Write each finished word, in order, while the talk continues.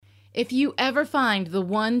If you ever find the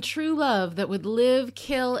one true love that would live,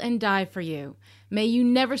 kill, and die for you, may you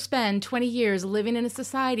never spend 20 years living in a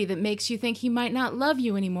society that makes you think he might not love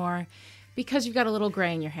you anymore because you've got a little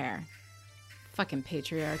gray in your hair. Fucking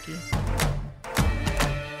patriarchy.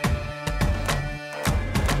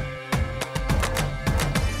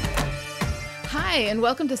 Hi, and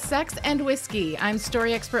welcome to Sex and Whiskey. I'm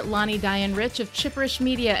story expert Lonnie Diane Rich of Chipperish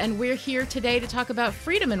Media, and we're here today to talk about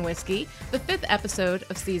Freedom and Whiskey, the 5th episode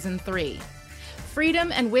of Season 3.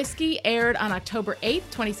 Freedom and Whiskey aired on October 8th,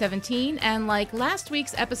 2017, and like last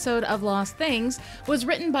week's episode of Lost Things, was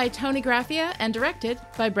written by Tony Graffia and directed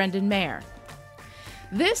by Brendan Mayer.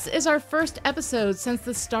 This is our first episode since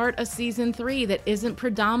the start of Season 3 that isn't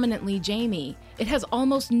predominantly Jamie. It has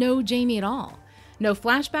almost no Jamie at all. No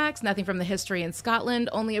flashbacks, nothing from the history in Scotland,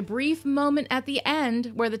 only a brief moment at the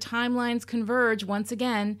end where the timelines converge once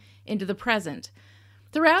again into the present.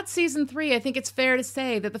 Throughout Season 3, I think it's fair to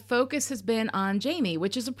say that the focus has been on Jamie,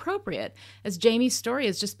 which is appropriate, as Jamie's story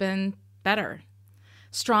has just been better.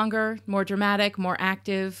 Stronger, more dramatic, more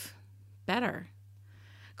active, better.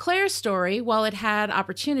 Claire's story, while it had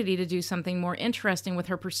opportunity to do something more interesting with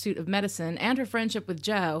her pursuit of medicine and her friendship with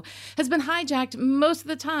Joe, has been hijacked most of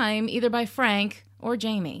the time either by Frank or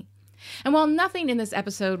Jamie. And while nothing in this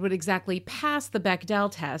episode would exactly pass the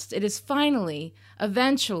Bechdel test, it is finally,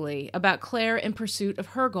 eventually, about Claire in pursuit of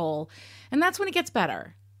her goal, and that's when it gets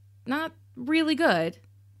better. Not really good,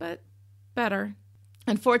 but better.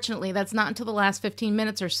 Unfortunately, that's not until the last 15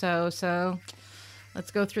 minutes or so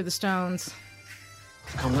let's go through the stones.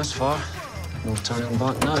 I've come this far. No turning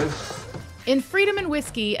back now. In Freedom and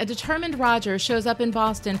Whiskey, a determined Roger shows up in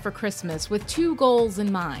Boston for Christmas with two goals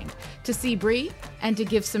in mind: to see Bree and to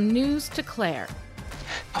give some news to Claire.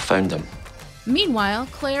 I found him. Meanwhile,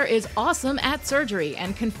 Claire is awesome at surgery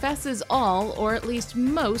and confesses all, or at least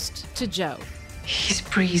most, to Joe. He's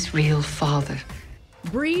Bree's real father.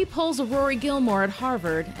 Bree pulls a Rory Gilmore at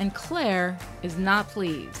Harvard, and Claire is not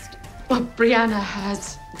pleased. But Brianna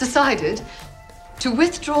has decided to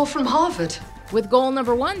withdraw from Harvard. With goal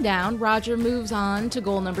number 1 down, Roger moves on to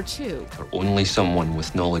goal number 2. For only someone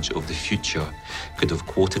with knowledge of the future could have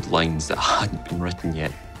quoted lines that hadn't been written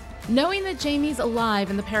yet. Knowing that Jamie's alive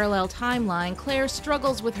in the parallel timeline, Claire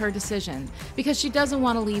struggles with her decision because she doesn't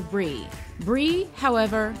want to leave Bree. Bree,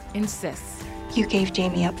 however, insists. You gave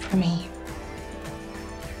Jamie up for me.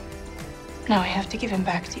 Now I have to give him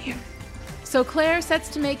back to you. So Claire sets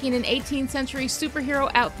to making an 18th century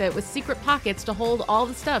superhero outfit with secret pockets to hold all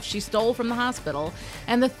the stuff she stole from the hospital,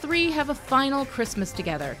 and the three have a final Christmas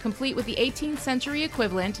together, complete with the 18th century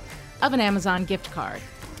equivalent of an Amazon gift card.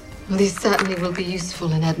 Well, these certainly will be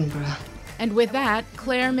useful in Edinburgh. And with that,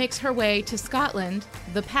 Claire makes her way to Scotland,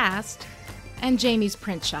 the past, and Jamie's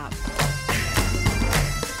print shop.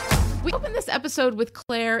 We open this episode with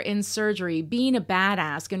Claire in surgery, being a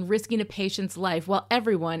badass and risking a patient's life while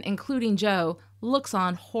everyone, including Joe, looks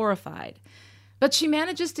on horrified. But she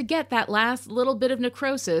manages to get that last little bit of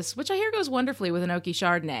necrosis, which I hear goes wonderfully with an Oki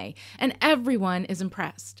Chardonnay, and everyone is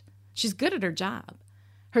impressed. She's good at her job.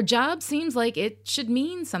 Her job seems like it should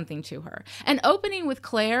mean something to her. And opening with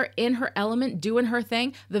Claire in her element, doing her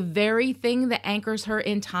thing, the very thing that anchors her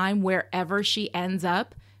in time wherever she ends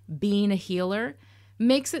up, being a healer,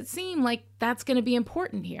 makes it seem like that's going to be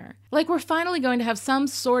important here. Like we're finally going to have some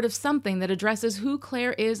sort of something that addresses who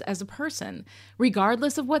Claire is as a person,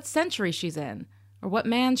 regardless of what century she's in or what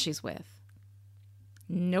man she's with.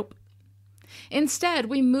 Nope. Instead,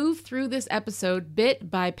 we move through this episode bit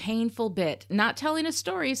by painful bit, not telling a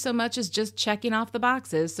story so much as just checking off the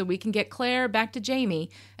boxes so we can get Claire back to Jamie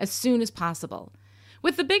as soon as possible.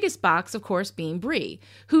 With the biggest box, of course, being Bree,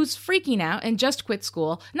 who's freaking out and just quit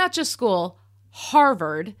school, not just school,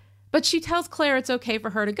 Harvard, but she tells Claire it's okay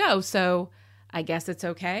for her to go, so I guess it's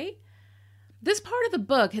okay? This part of the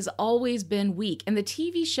book has always been weak, and the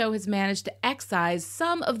TV show has managed to excise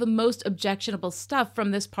some of the most objectionable stuff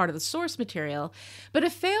from this part of the source material, but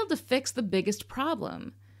have failed to fix the biggest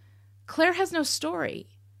problem. Claire has no story.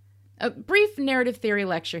 A brief narrative theory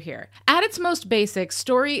lecture here. At its most basic,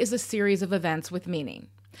 story is a series of events with meaning.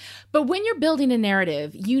 But when you're building a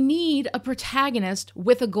narrative, you need a protagonist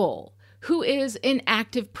with a goal, who is in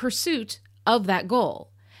active pursuit of that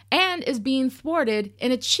goal and is being thwarted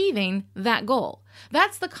in achieving that goal.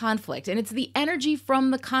 That's the conflict, and it's the energy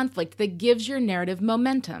from the conflict that gives your narrative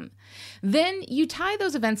momentum. Then you tie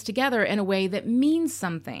those events together in a way that means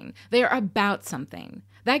something. They are about something.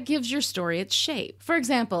 That gives your story its shape. For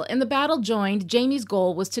example, in The Battle Joined, Jamie's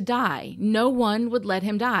goal was to die. No one would let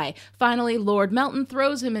him die. Finally, Lord Melton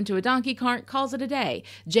throws him into a donkey cart, calls it a day.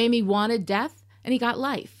 Jamie wanted death, and he got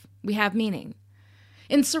life. We have meaning.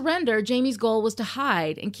 In Surrender, Jamie's goal was to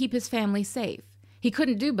hide and keep his family safe. He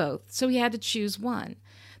couldn't do both, so he had to choose one.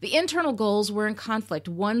 The internal goals were in conflict.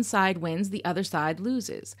 One side wins, the other side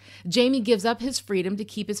loses. Jamie gives up his freedom to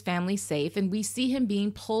keep his family safe, and we see him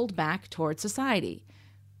being pulled back toward society.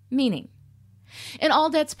 Meaning. In All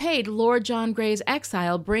Debts Paid, Lord John Grey's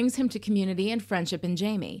exile brings him to community and friendship in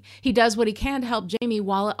Jamie. He does what he can to help Jamie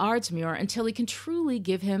while at Ardsmuir until he can truly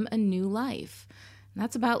give him a new life. And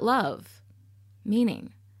that's about love.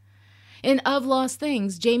 Meaning. In Of Lost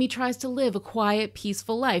Things, Jamie tries to live a quiet,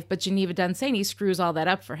 peaceful life, but Geneva Dunsany screws all that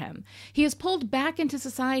up for him. He is pulled back into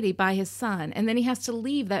society by his son, and then he has to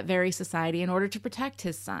leave that very society in order to protect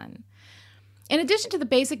his son. In addition to the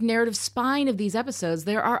basic narrative spine of these episodes,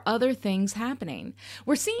 there are other things happening.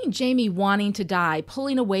 We're seeing Jamie wanting to die,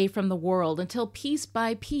 pulling away from the world, until piece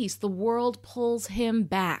by piece the world pulls him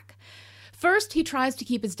back. First, he tries to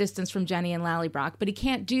keep his distance from Jenny and Lallybroch, but he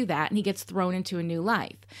can't do that, and he gets thrown into a new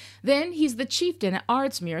life. Then, he's the chieftain at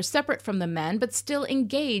Ardsmuir, separate from the men, but still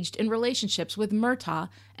engaged in relationships with Murtagh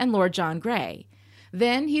and Lord John Grey.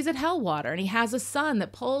 Then, he's at Hellwater, and he has a son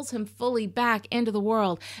that pulls him fully back into the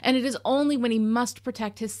world, and it is only when he must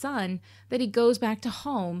protect his son that he goes back to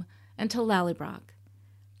home and to Lallybroch.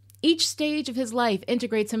 Each stage of his life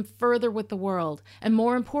integrates him further with the world, and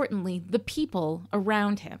more importantly, the people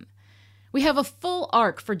around him. We have a full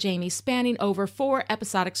arc for Jamie spanning over 4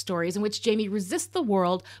 episodic stories in which Jamie resists the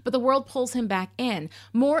world, but the world pulls him back in,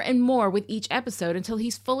 more and more with each episode until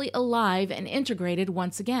he's fully alive and integrated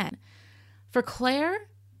once again. For Claire,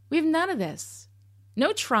 we have none of this.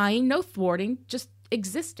 No trying, no thwarting, just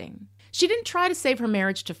existing. She didn't try to save her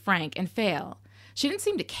marriage to Frank and fail. She didn't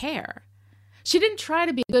seem to care. She didn't try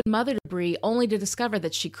to be a good mother to Bree only to discover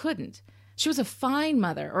that she couldn't. She was a fine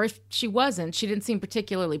mother, or if she wasn't, she didn't seem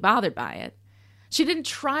particularly bothered by it. She didn't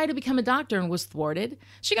try to become a doctor and was thwarted.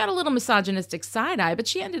 She got a little misogynistic side-eye, but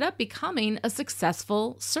she ended up becoming a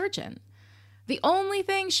successful surgeon. The only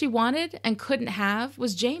thing she wanted and couldn't have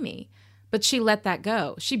was Jamie, but she let that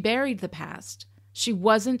go. She buried the past. She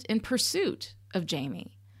wasn't in pursuit of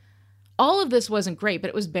Jamie. All of this wasn't great, but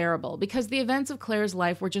it was bearable because the events of Claire's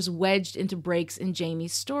life were just wedged into breaks in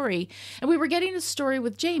Jamie's story, and we were getting a story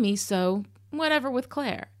with Jamie, so whatever with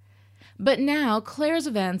Claire. But now, Claire's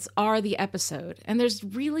events are the episode, and there's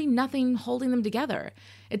really nothing holding them together.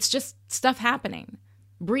 It's just stuff happening.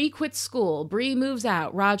 Bree quits school, Bree moves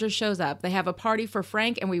out, Roger shows up, they have a party for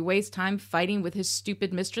Frank, and we waste time fighting with his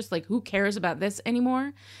stupid mistress, like who cares about this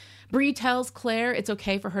anymore? Bree tells Claire it's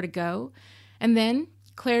okay for her to go, and then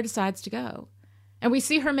Claire decides to go. And we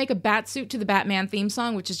see her make a bat suit to the Batman theme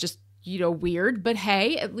song, which is just, weird. But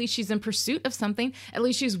hey, at least she's in pursuit of something. At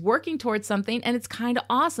least she's working towards something. And it's kind of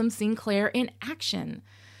awesome seeing Claire in action.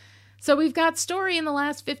 So we've got story in the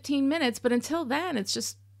last 15 minutes, but until then, it's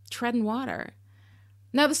just treading water.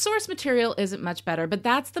 Now, the source material isn't much better, but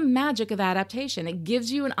that's the magic of adaptation. It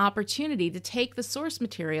gives you an opportunity to take the source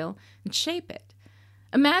material and shape it.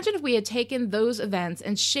 Imagine if we had taken those events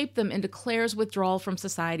and shaped them into Claire's withdrawal from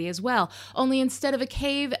society as well, only instead of a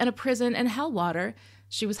cave and a prison and Hellwater,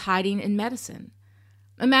 she was hiding in medicine.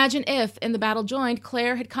 Imagine if, in The Battle Joined,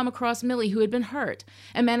 Claire had come across Millie who had been hurt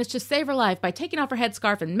and managed to save her life by taking off her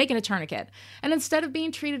headscarf and making a tourniquet, and instead of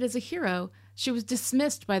being treated as a hero, she was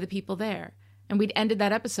dismissed by the people there, and we'd ended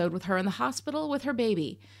that episode with her in the hospital with her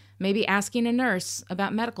baby, maybe asking a nurse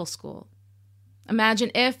about medical school.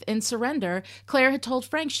 Imagine if, in Surrender, Claire had told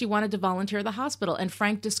Frank she wanted to volunteer at the hospital, and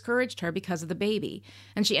Frank discouraged her because of the baby,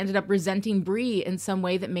 and she ended up resenting Bree in some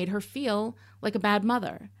way that made her feel like a bad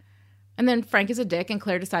mother. And then Frank is a dick, and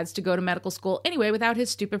Claire decides to go to medical school anyway without his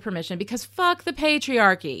stupid permission because fuck the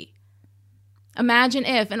patriarchy. Imagine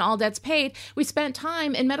if, in All Debts Paid, we spent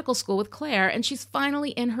time in medical school with Claire, and she's finally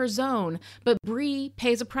in her zone, but Bree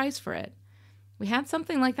pays a price for it. We had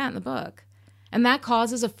something like that in the book. And that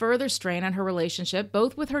causes a further strain on her relationship,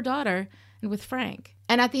 both with her daughter and with Frank.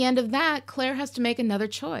 And at the end of that, Claire has to make another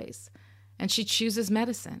choice, and she chooses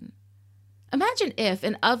medicine. Imagine if,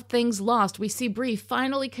 in Of Things Lost, we see Bree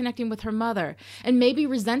finally connecting with her mother, and maybe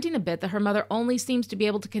resenting a bit that her mother only seems to be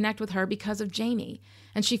able to connect with her because of Jamie,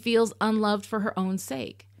 and she feels unloved for her own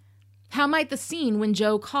sake. How might the scene when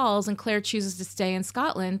Jo calls and Claire chooses to stay in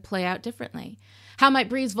Scotland play out differently? How might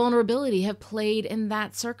Bree's vulnerability have played in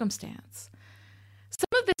that circumstance?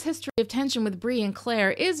 Some of this history of tension with Bree and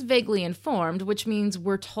Claire is vaguely informed, which means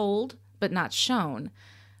we're told, but not shown.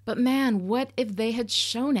 But man, what if they had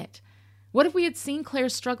shown it? What if we had seen Claire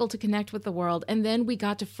struggle to connect with the world, and then we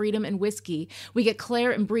got to freedom and whiskey? We get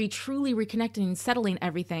Claire and Bree truly reconnecting and settling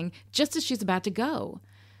everything, just as she's about to go.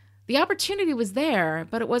 The opportunity was there,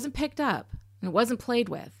 but it wasn't picked up, and it wasn't played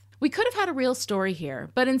with. We could have had a real story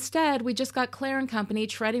here, but instead we just got Claire and company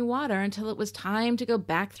treading water until it was time to go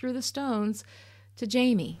back through the stones to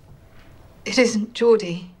Jamie. It isn't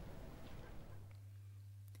Geordie.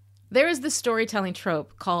 There is this storytelling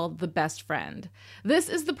trope called the best friend. This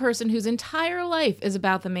is the person whose entire life is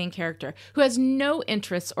about the main character, who has no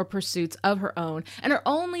interests or pursuits of her own, and her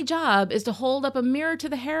only job is to hold up a mirror to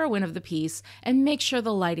the heroine of the piece and make sure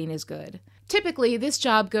the lighting is good. Typically, this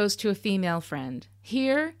job goes to a female friend.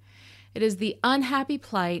 Here, it is the unhappy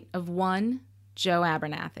plight of one Joe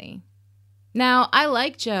Abernathy. Now, I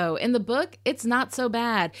like Joe. In the book, it's not so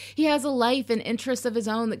bad. He has a life and interests of his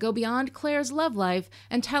own that go beyond Claire's love life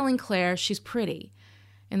and telling Claire she's pretty.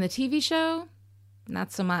 In the TV show,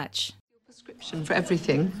 not so much. Prescription for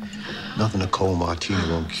everything. Nothing a cold martini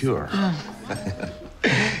won't cure.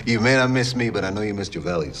 You may not miss me, but I know you missed your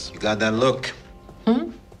valleys. You got that look?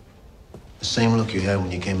 The same look you had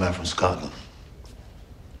when you came back from Scotland.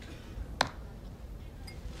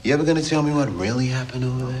 You ever gonna tell me what really happened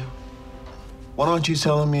over there? What aren't you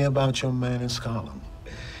telling me about your man in Scotland?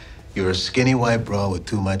 You're a skinny white bra with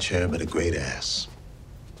too much hair but a great ass.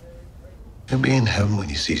 He'll be in heaven when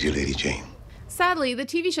he sees you, Lady Jane. Sadly, the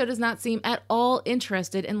TV show does not seem at all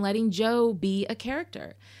interested in letting Joe be a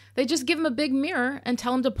character. They just give him a big mirror and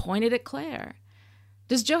tell him to point it at Claire.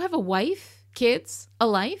 Does Joe have a wife, kids, a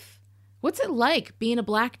life? What's it like being a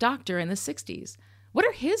black doctor in the 60s? What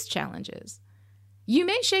are his challenges? You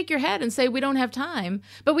may shake your head and say we don't have time,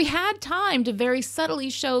 but we had time to very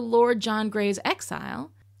subtly show Lord John Grey's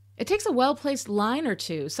exile. It takes a well-placed line or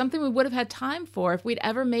two, something we would have had time for if we'd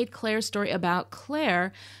ever made Claire's story about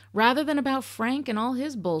Claire rather than about Frank and all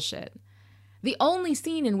his bullshit. The only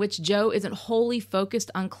scene in which Joe isn't wholly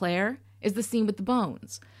focused on Claire is the scene with the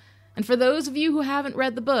bones. And for those of you who haven't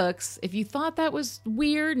read the books, if you thought that was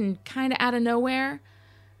weird and kind of out of nowhere,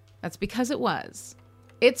 that's because it was.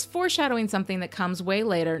 It's foreshadowing something that comes way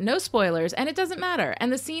later, no spoilers, and it doesn't matter,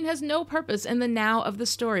 and the scene has no purpose in the now of the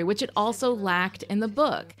story, which it also lacked in the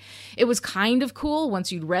book. It was kind of cool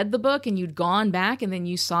once you'd read the book and you'd gone back and then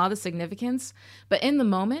you saw the significance, but in the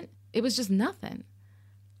moment, it was just nothing.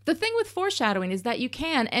 The thing with foreshadowing is that you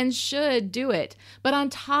can and should do it, but on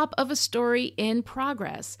top of a story in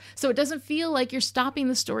progress, so it doesn't feel like you're stopping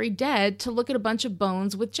the story dead to look at a bunch of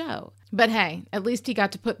bones with Joe. But hey, at least he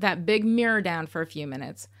got to put that big mirror down for a few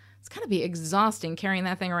minutes. It's gotta be exhausting carrying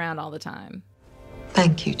that thing around all the time.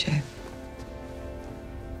 Thank you, Joe.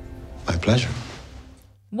 My pleasure.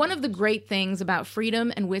 One of the great things about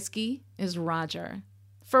freedom and whiskey is Roger.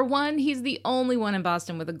 For one, he's the only one in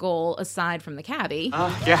Boston with a goal aside from the cabbie.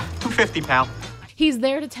 Yeah, $2.50, pal. He's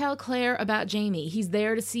there to tell Claire about Jamie. He's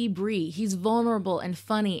there to see Bree. He's vulnerable and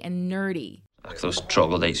funny and nerdy. Those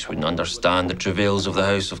troglodytes wouldn't understand the travails of the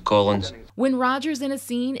House of Collins. When Roger's in a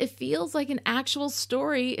scene, it feels like an actual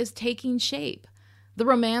story is taking shape. The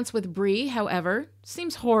romance with Bree, however,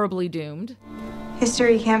 seems horribly doomed.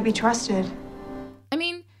 History can't be trusted. I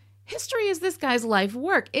mean, history is this guy's life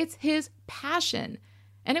work. It's his passion.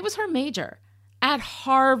 And it was her major. At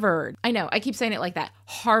Harvard. I know, I keep saying it like that.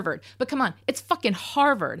 Harvard. But come on, it's fucking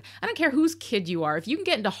Harvard. I don't care whose kid you are. If you can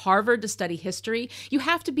get into Harvard to study history, you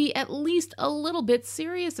have to be at least a little bit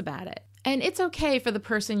serious about it. And it's okay for the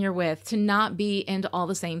person you're with to not be into all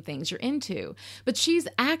the same things you're into. But she's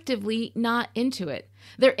actively not into it.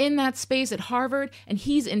 They're in that space at Harvard, and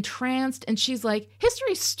he's entranced, and she's like,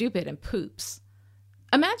 history's stupid and poops.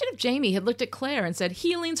 Imagine if Jamie had looked at Claire and said,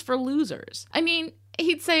 healing's for losers. I mean,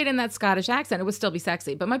 he'd say it in that Scottish accent. It would still be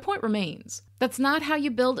sexy, but my point remains. That's not how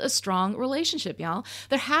you build a strong relationship, y'all.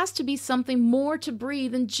 There has to be something more to Bree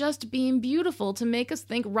than just being beautiful to make us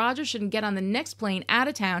think Roger shouldn't get on the next plane out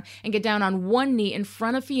of town and get down on one knee in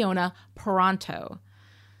front of Fiona pronto.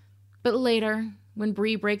 But later, when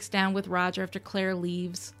Bree breaks down with Roger after Claire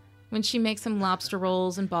leaves, when she makes him lobster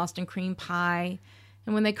rolls and Boston cream pie,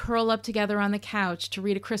 and when they curl up together on the couch to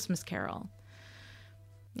read A Christmas Carol.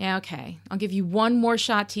 Yeah, okay, I'll give you one more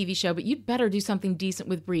shot, TV show, but you'd better do something decent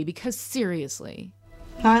with Bree, because seriously.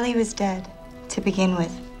 Marley was dead, to begin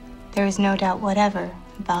with. There is no doubt whatever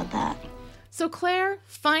about that. So Claire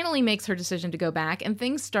finally makes her decision to go back, and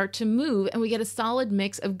things start to move, and we get a solid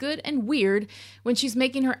mix of good and weird when she's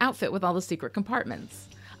making her outfit with all the secret compartments.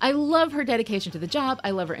 I love her dedication to the job, I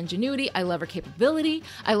love her ingenuity, I love her capability,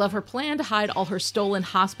 I love her plan to hide all her stolen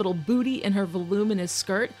hospital booty in her voluminous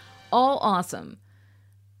skirt. All awesome.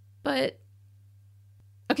 But,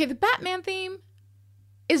 okay, the Batman theme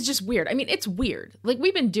is just weird. I mean, it's weird. Like,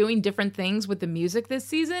 we've been doing different things with the music this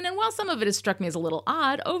season, and while some of it has struck me as a little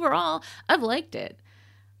odd, overall, I've liked it.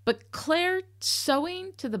 But Claire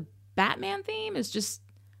sewing to the Batman theme is just,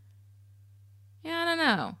 yeah, I don't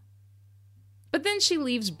know. But then she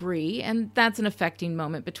leaves Bree, and that's an affecting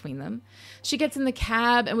moment between them. She gets in the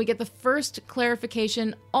cab, and we get the first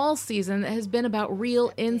clarification all season that has been about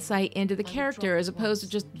real insight into the character as opposed to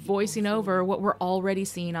just voicing over what we're already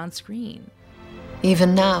seeing on screen.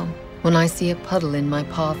 Even now, when I see a puddle in my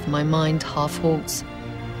path, my mind half halts,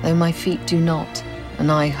 though my feet do not, and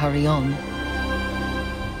I hurry on.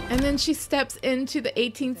 And then she steps into the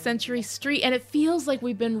 18th century street, and it feels like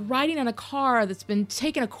we've been riding on a car that's been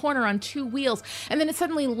taking a corner on two wheels, and then it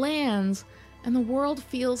suddenly lands, and the world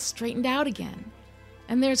feels straightened out again.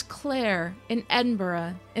 And there's Claire in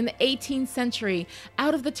Edinburgh in the 18th century,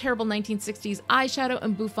 out of the terrible 1960s eyeshadow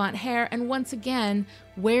and bouffant hair, and once again,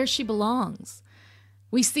 where she belongs.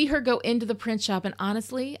 We see her go into the print shop, and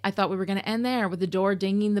honestly, I thought we were going to end there with the door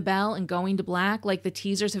dinging the bell and going to black like the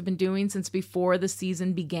teasers have been doing since before the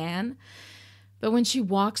season began. But when she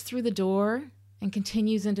walks through the door and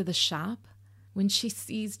continues into the shop, when she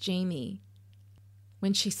sees Jamie,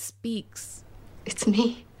 when she speaks... It's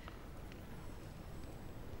me.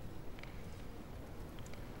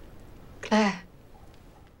 Claire.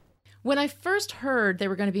 When I first heard they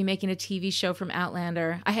were going to be making a TV show from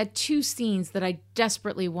Outlander, I had two scenes that I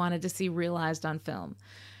desperately wanted to see realized on film.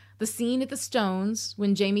 The scene at the Stones,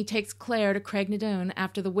 when Jamie takes Claire to Craignadoon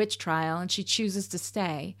after the witch trial and she chooses to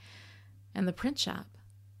stay, and the print shop.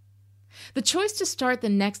 The choice to start the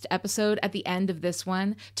next episode at the end of this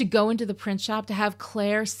one, to go into the print shop, to have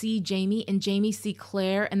Claire see Jamie and Jamie see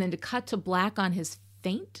Claire, and then to cut to black on his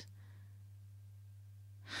faint?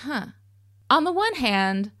 On the one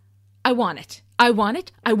hand, I want it. I want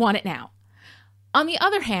it. I want it now. On the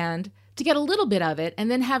other hand, to get a little bit of it and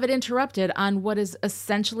then have it interrupted on what is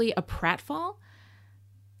essentially a pratfall?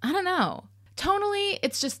 I don't know. Tonally,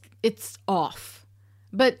 it's off.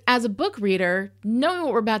 But as a book reader, knowing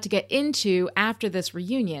what we're about to get into after this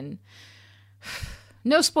reunion,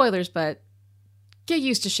 no spoilers, but get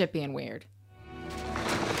used to shit being weird.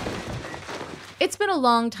 It's been a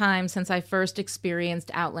long time since I first experienced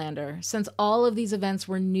Outlander, since all of these events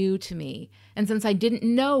were new to me, and since I didn't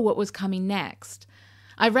know what was coming next.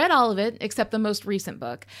 I've read all of it, except the most recent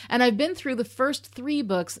book, and I've been through the first 3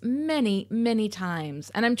 books many, many times,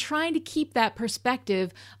 and I'm trying to keep that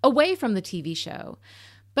perspective away from the TV show.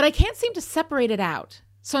 But I can't seem to separate it out,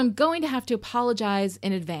 so I'm going to have to apologize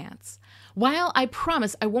in advance. While I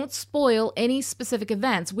promise I won't spoil any specific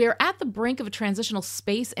events, we are at the brink of a transitional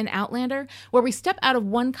space in Outlander where we step out of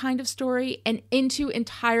one kind of story and into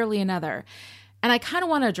entirely another. And I kind of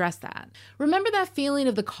want to address that. Remember that feeling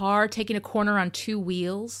of the car taking a corner on 2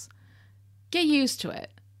 wheels? Get used to it.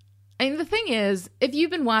 I mean, the thing is, if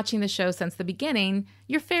you've been watching the show since the beginning,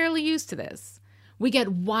 you're fairly used to this. We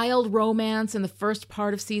get wild romance in the first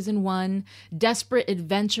part of season 1, desperate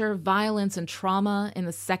adventure, violence, and trauma in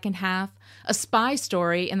the second half, a spy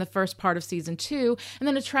story in the first part of season 2, and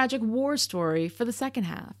then a tragic war story for the second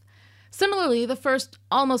half. Similarly, the first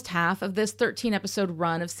almost half of this 13-episode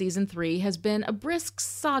run of season 3 has been a brisk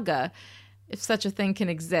saga, if such a thing can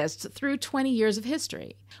exist, through 20 years of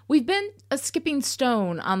history. We've been a skipping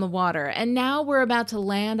stone on the water, and now we're about to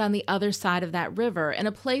land on the other side of that river in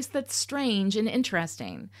a place that's strange and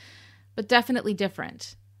interesting, but definitely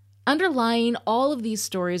different. Underlying all of these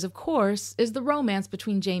stories, of course, is the romance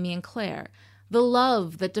between Jamie and Claire, the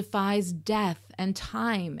love that defies death and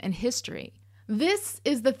time and history. This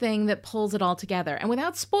is the thing that pulls it all together, and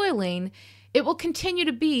without spoiling, it will continue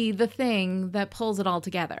to be the thing that pulls it all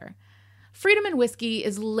together. Freedom and Whiskey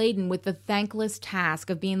is laden with the thankless task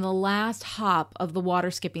of being the last hop of the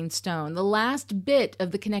water-skipping stone, the last bit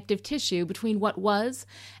of the connective tissue between what was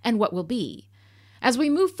and what will be. As we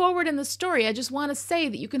move forward in the story, I just want to say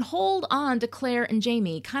that you can hold on to Claire and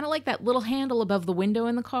Jamie, kind of like that little handle above the window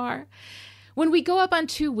in the car. When we go up on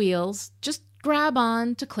 2 wheels, just grab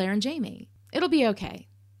on to Claire and Jamie. It'll be okay.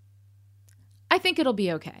 I think it'll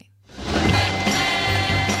be okay.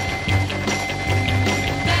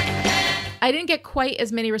 I didn't get quite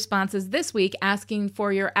as many responses this week asking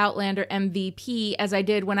for your Outlander MVP as I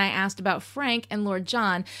did when I asked about Frank and Lord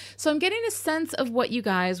John, so I'm getting a sense of what you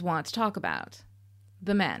guys want to talk about.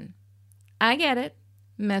 The men. I get it.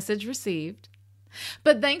 Message received.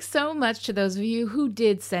 But thanks so much to those of you who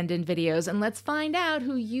did send in videos, and let's find out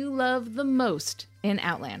who you love the most in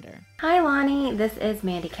Outlander. Hi Lonnie, this is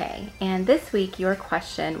Mandy Kay, and this week your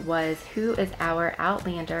question was, who is our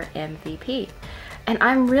Outlander MVP? And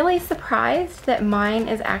I'm really surprised that mine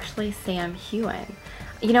is actually Sam Heughan.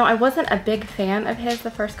 You know, I wasn't a big fan of his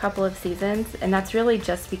the first couple of seasons, and that's really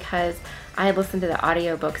just because I had listened to the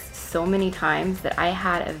audiobooks so many times that I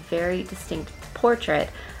had a very distinct portrait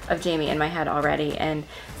of Jamie in my head already, and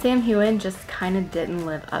Sam Heughan just kind of didn't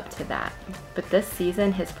live up to that. But this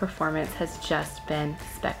season, his performance has just been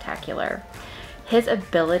spectacular. His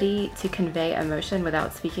ability to convey emotion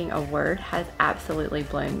without speaking a word has absolutely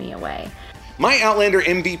blown me away. My Outlander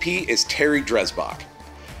MVP is Terry Dresbach.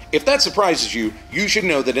 If that surprises you, you should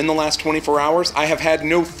know that in the last 24 hours, I have had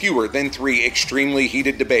no fewer than 3 extremely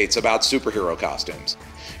heated debates about superhero costumes.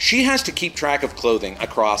 She has to keep track of clothing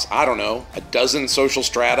across, I don't know, a dozen social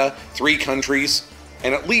strata, 3 countries,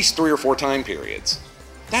 and at least 3 or 4 time periods.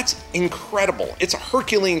 That's incredible. It's a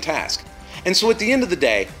Herculean task. And so at the end of the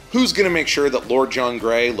day, who's going to make sure that Lord John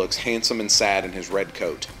Grey looks handsome and sad in his red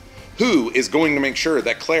coat? Who is going to make sure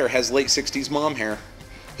that Claire has late 60s mom hair?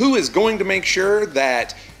 Who is going to make sure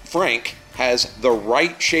that Frank has the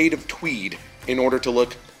right shade of tweed in order to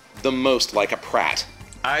look the most like a Pratt?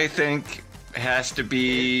 I think it has to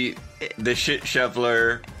be the shit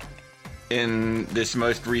shoveler in this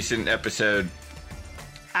most recent episode.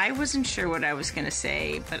 I wasn't sure what I was going to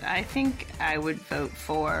say, but I think I would vote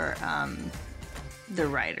for the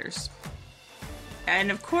writers.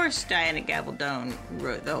 And of course, Diana Gabaldon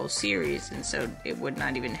wrote the whole series, and so it would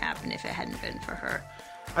not even happen if it hadn't been for her.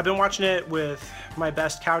 I've been watching it with my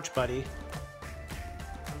best couch buddy.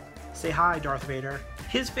 Say hi, Darth Vader.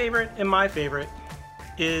 His favorite and my favorite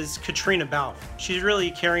is Katrina Balfe. She's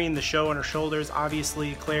really carrying the show on her shoulders.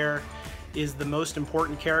 Obviously, Claire is the most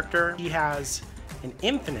important character. He has an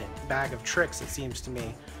infinite bag of tricks, it seems to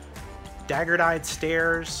me. Daggered-eyed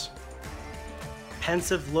stares,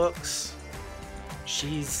 pensive looks.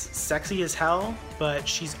 She's sexy as hell, but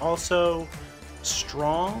she's also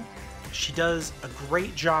strong. She does a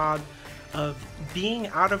great job of being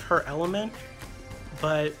out of her element,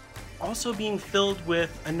 but also being filled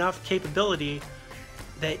with enough capability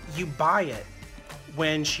that you buy it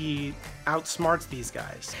when she outsmarts these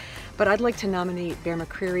guys. But I'd like to nominate Bear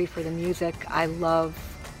McCreary for the music. I love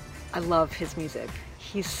his music.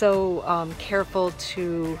 He's so careful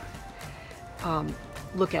to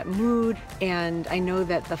look at mood, and I know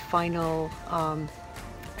that the final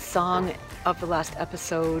song of the last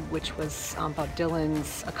episode, which was Bob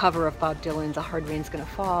Dylan's, a cover of Bob Dylan's A Hard Rain's Gonna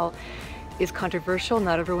Fall, is controversial.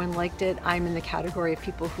 Not everyone liked it. I'm in the category of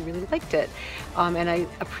people who really liked it. And I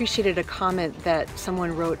appreciated a comment that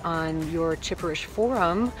someone wrote on your Chipperish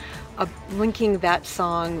forum, linking that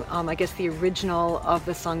song. I guess the original of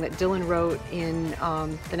the song that Dylan wrote in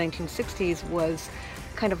the 1960s was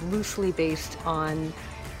kind of loosely based on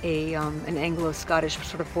an Anglo-Scottish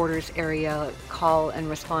sort of borders area call and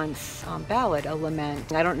response ballad, a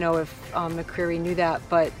lament. I don't know if McCreary knew that,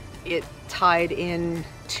 but it tied in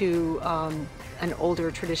to an older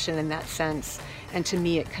tradition in that sense, and to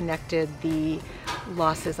me it connected the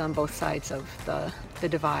losses on both sides of the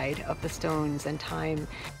divide of the Stones and time.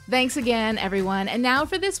 Thanks again, everyone. And now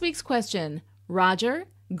for this week's question: Roger,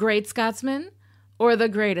 Great Scotsman, or the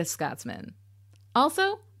Greatest Scotsman?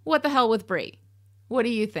 Also, what the hell with Brie? What do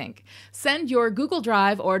you think? Send your Google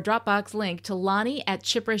Drive or Dropbox link to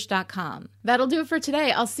Lonnie@chipperish.com. That'll do it for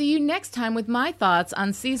today. I'll see you next time with my thoughts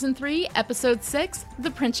on Season 3, Episode 6,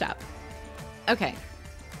 The Print Shop. Okay,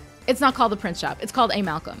 it's not called The Print Shop. It's called A.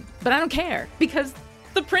 Malcolm. But I don't care, because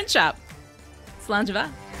The Print Shop. Slàinte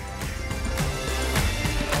mhath.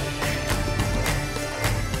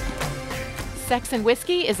 Sex and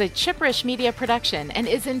Whiskey is a Chipperish media production and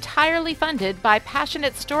is entirely funded by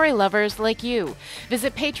passionate story lovers like you.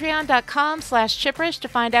 Visit patreon.com/Chipperish to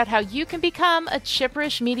find out how you can become a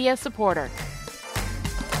Chipperish media supporter.